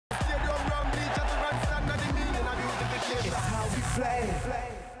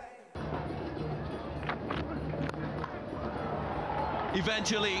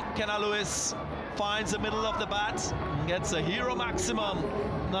Eventually, Kennar Lewis finds the middle of the bat and gets a hero maximum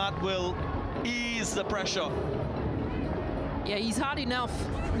that will ease the pressure. Yeah, he's hard enough,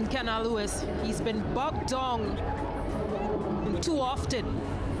 Kennar Lewis. He's been bogged down too often.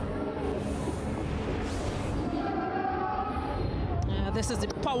 This is the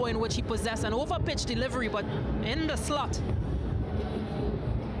power in which he possesses, an over-pitch delivery, but in the slot.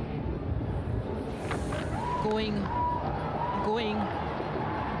 Going,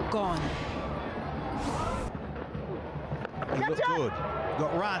 gone. He looked good.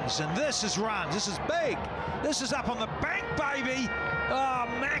 Got runs, and this is runs. This is big. This is up on the bank, baby. Oh,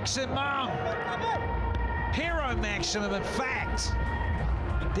 maximum. Hero maximum, in fact.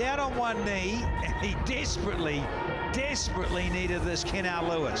 Down on one knee, and he desperately needed this Kennar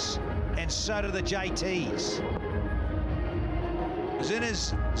Lewis, and so did the JTs. He was in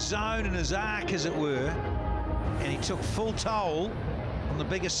his zone, in his arc, as it were, and he took full toll on the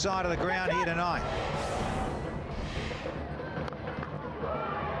biggest side of the ground here tonight.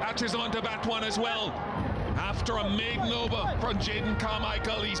 Archer's on to bat one as well. After a maiden over from Jaden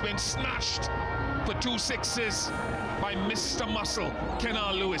Carmichael, he's been smashed for 2 sixes by Mr. Muscle,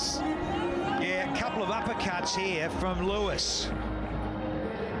 Kennar Lewis. Yeah, a couple of uppercuts here from Lewis.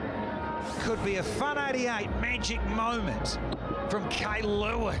 Could be a fun 88 magic moment from K.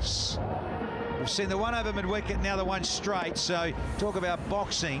 Lewis. We've seen the one over mid-wicket, now the one straight, so talk about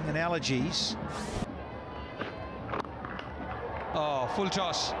boxing analogies. Oh, full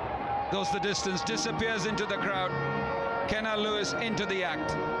toss. Goes the distance, disappears into the crowd. Kennar Lewis into the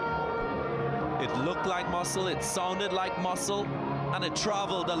act. It looked like muscle, it sounded like muscle, and it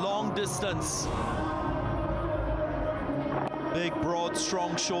traveled a long distance. Big, broad,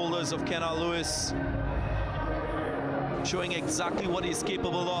 strong shoulders of Kennar Lewis, showing exactly what he's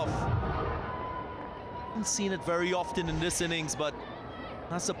capable of. Haven't seen it very often in this innings, but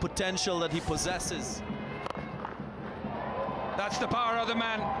that's the potential that he possesses. That's the power of the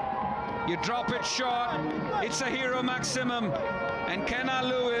man. You drop it short, it's a hero maximum. And Kennar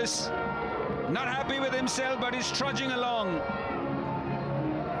Lewis, not happy with himself, but he's trudging along.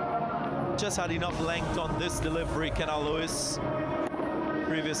 Just had enough length on this delivery, Kennar Lewis.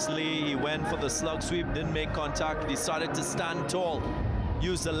 Previously, he went for the slug sweep, didn't make contact, decided to stand tall,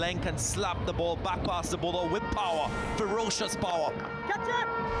 use the length and slap the ball back past the bowler with power, ferocious power. Catch it!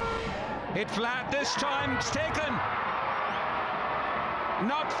 Hit flat this time, it's taken.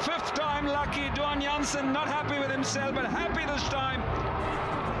 Not fifth time lucky. Duan Janssen not happy with himself, but happy this time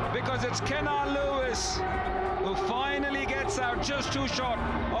because it's Kennar Lewis who finally gets out just too short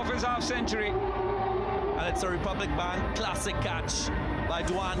of his half-century. And it's a Republic Bank classic catch by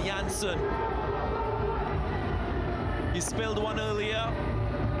Duan Janssen. He spilled one earlier,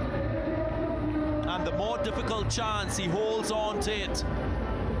 and the more difficult chance, he holds on to it.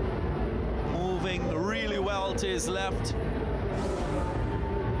 Moving really well to his left.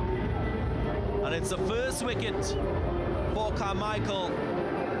 And it's the first wicket for Carmichael.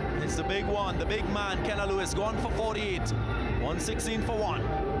 It's the big one, the big man, Kennar Lewis, gone for 48. 116 for 1.